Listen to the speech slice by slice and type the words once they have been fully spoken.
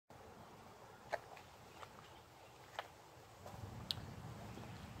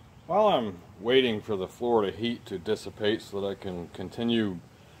While I'm waiting for the Florida heat to dissipate so that I can continue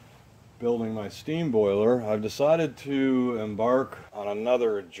building my steam boiler, I've decided to embark on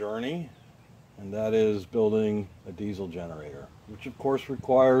another journey, and that is building a diesel generator, which of course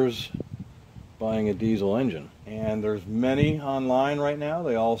requires buying a diesel engine. And there's many online right now.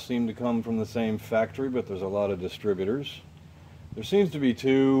 They all seem to come from the same factory, but there's a lot of distributors. There seems to be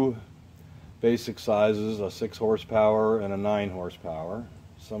two basic sizes, a 6 horsepower and a 9 horsepower.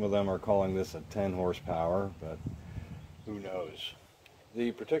 Some of them are calling this a 10 horsepower, but who knows.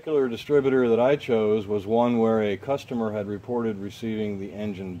 The particular distributor that I chose was one where a customer had reported receiving the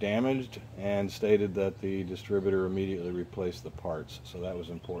engine damaged and stated that the distributor immediately replaced the parts, so that was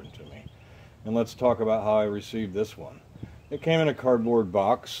important to me. And let's talk about how I received this one. It came in a cardboard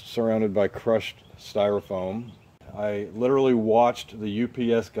box surrounded by crushed styrofoam. I literally watched the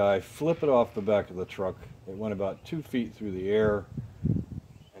UPS guy flip it off the back of the truck. It went about 2 feet through the air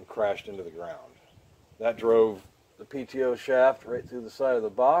and crashed into the ground. That drove the PTO shaft right through the side of the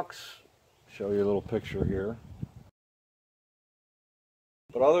box. Show you a little picture here.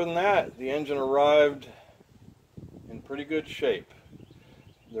 But other than that, the engine arrived in pretty good shape.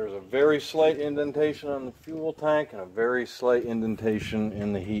 There's a very slight indentation on the fuel tank and a very slight indentation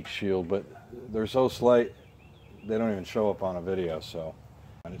in the heat shield, but they're so slight they don't even show up on a video,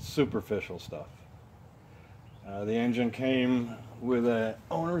 and it's superficial stuff. The engine came with an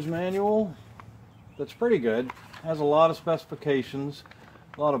owner's manual that's pretty good. Has a lot of specifications,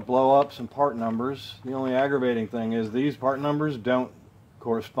 a lot of blow-ups and part numbers. The only aggravating thing is these part numbers don't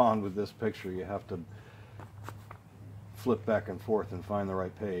correspond with this picture. You have to flip back and forth and find the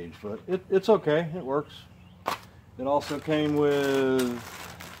right page, but it's okay, it works. It also came with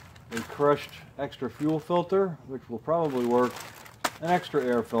a crushed extra fuel filter, which will probably work, an extra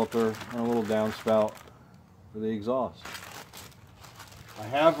air filter, and a little downspout for the exhaust. I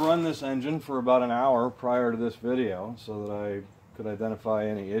have run this engine for about an hour prior to this video so that I could identify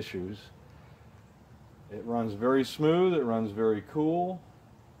any issues. It runs very smooth, it runs very cool.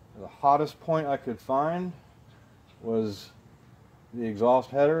 The hottest point I could find was the exhaust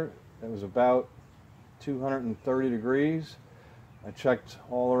header. It was about 230 degrees. I checked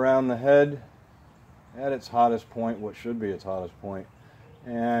all around the head at its hottest point, what should be its hottest point,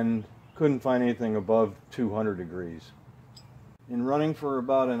 and couldn't find anything above 200 degrees. In running for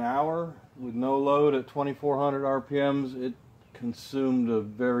about an hour with no load at 2400 RPMs, it consumed a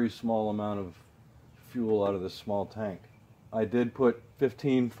very small amount of fuel out of this small tank. I did put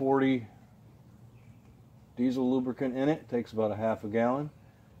 1540 diesel lubricant in it. It takes about a half a gallon.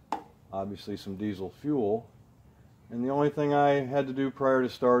 Obviously some diesel fuel. And the only thing I had to do prior to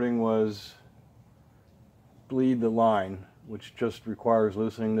starting was bleed the line, which just requires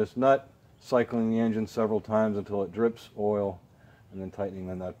loosening this nut, cycling the engine several times until it drips oil, and then tightening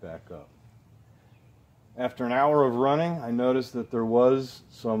the nut back up. After an hour of running, I noticed that there was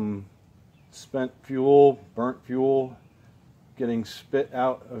some spent fuel, burnt fuel, getting spit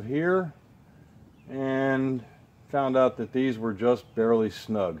out of here, and found out that these were just barely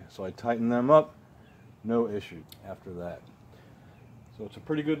snug. So I tightened them up, no issue after that. So it's a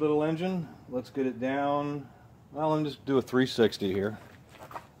pretty good little engine. Let's get it down. Well, let me just do a 360 here.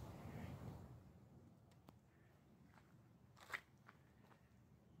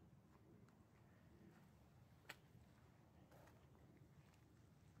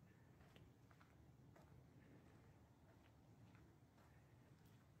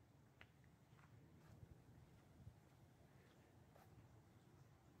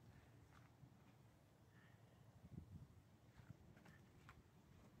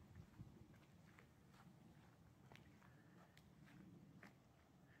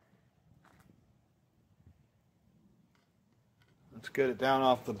 Let's get it down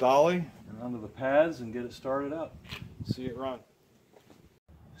off the dolly and onto the pads and get it started up. See it run.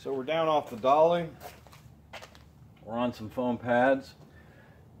 So we're down off the dolly. We're on some foam pads.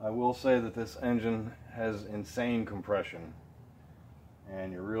 I will say that this engine has insane compression,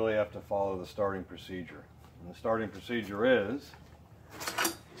 and you really have to follow the starting procedure. And the starting procedure is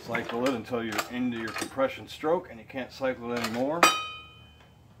cycle it until you're into your compression stroke and you can't cycle it anymore.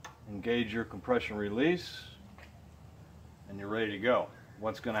 Engage your compression release, and you're ready to go.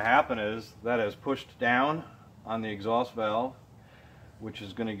 What's going to happen is that has pushed down on the exhaust valve, which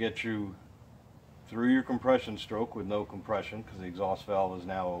is going to get you through your compression stroke with no compression because the exhaust valve is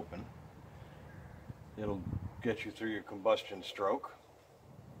now open. It'll get you through your combustion stroke.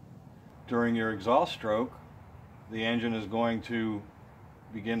 During your exhaust stroke, the engine is going to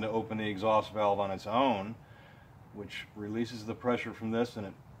begin to open the exhaust valve on its own, which releases the pressure from this and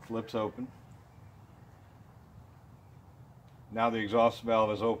it flips open. Now the exhaust valve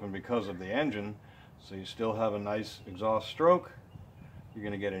is open because of the engine, so you still have a nice exhaust stroke. You're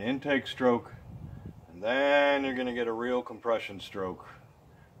going to get an intake stroke, and then you're going to get a real compression stroke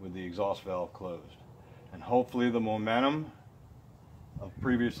with the exhaust valve closed. And hopefully the momentum of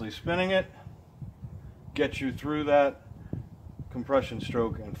previously spinning it gets you through that compression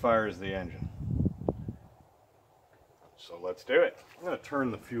stroke and fires the engine. So let's do it. I'm going to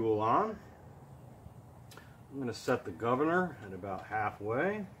turn the fuel on. I'm going to set the governor at about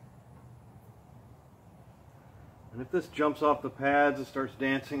halfway. And if this jumps off the pads and starts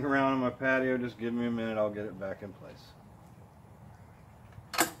dancing around on my patio, just give me a minute, I'll get it back in place.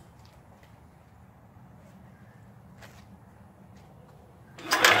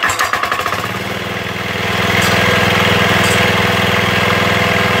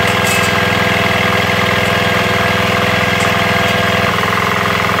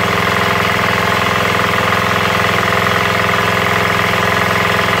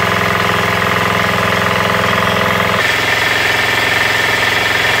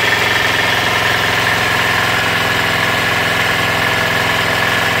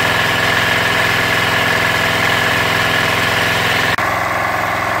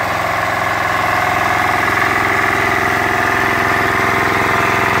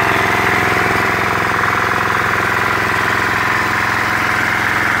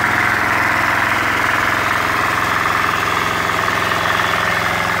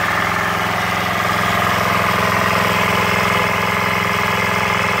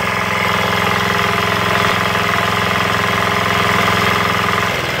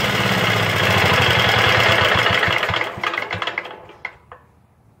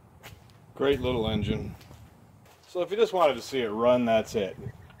 Great little engine. So if you just wanted to see it run, that's it.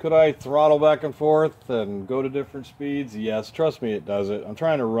 Could I throttle back and forth and go to different speeds? Yes, trust me, it does it. I'm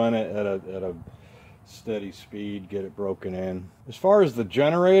trying to run it at a steady speed, get it broken in. As far as the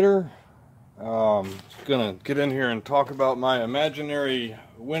generator, I'm just gonna get in here and talk about my imaginary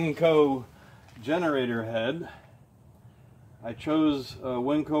Winco generator head. I chose a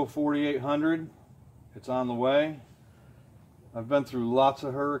Winco 4800. It's on the way. I've been through lots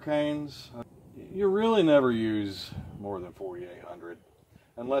of hurricanes. You really never use more than 4800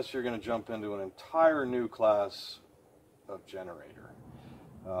 unless you're going to jump into an entire new class of generator.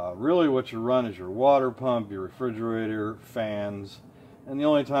 Really what you run is your water pump, your refrigerator, fans, and the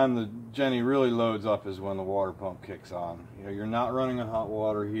only time the Jenny really loads up is when the water pump kicks on. You know, you're not running a hot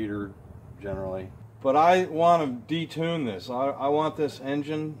water heater generally. But I want to detune this. I want this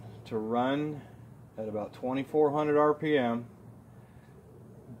engine to run at about 2400 RPM.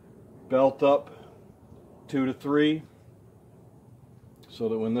 Belt up 2 to 3 so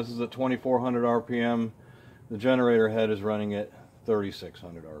that when this is at 2400 RPM, the generator head is running at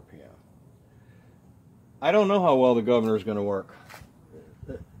 3600 RPM. I don't know how well the governor is going to work.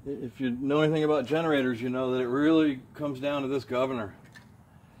 If you know anything about generators, you know that it really comes down to this governor.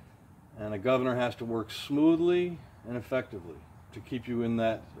 And a governor has to work smoothly and effectively to keep you in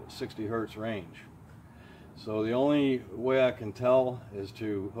that 60 hertz range. So the only way I can tell is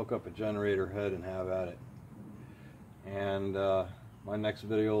to hook up a generator head and have at it. And my next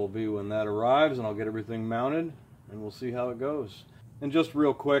video will be when that arrives, and I'll get everything mounted and we'll see how it goes. And just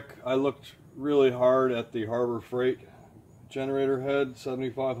real quick, I looked really hard at the Harbor Freight generator head,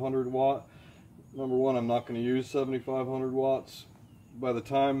 7500 watt. Number one, I'm not going to use 7500 watts. By the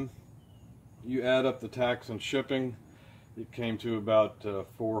time you add up the tax and shipping, it came to about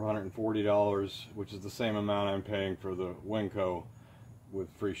 $440, which is the same amount I'm paying for the Winco with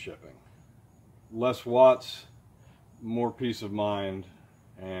free shipping. Less watts, more peace of mind,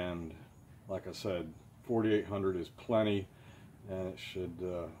 and like I said, 4800 is plenty, and it should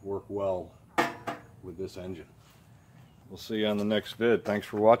work well with this engine. We'll see you on the next vid. Thanks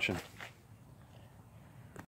for watching.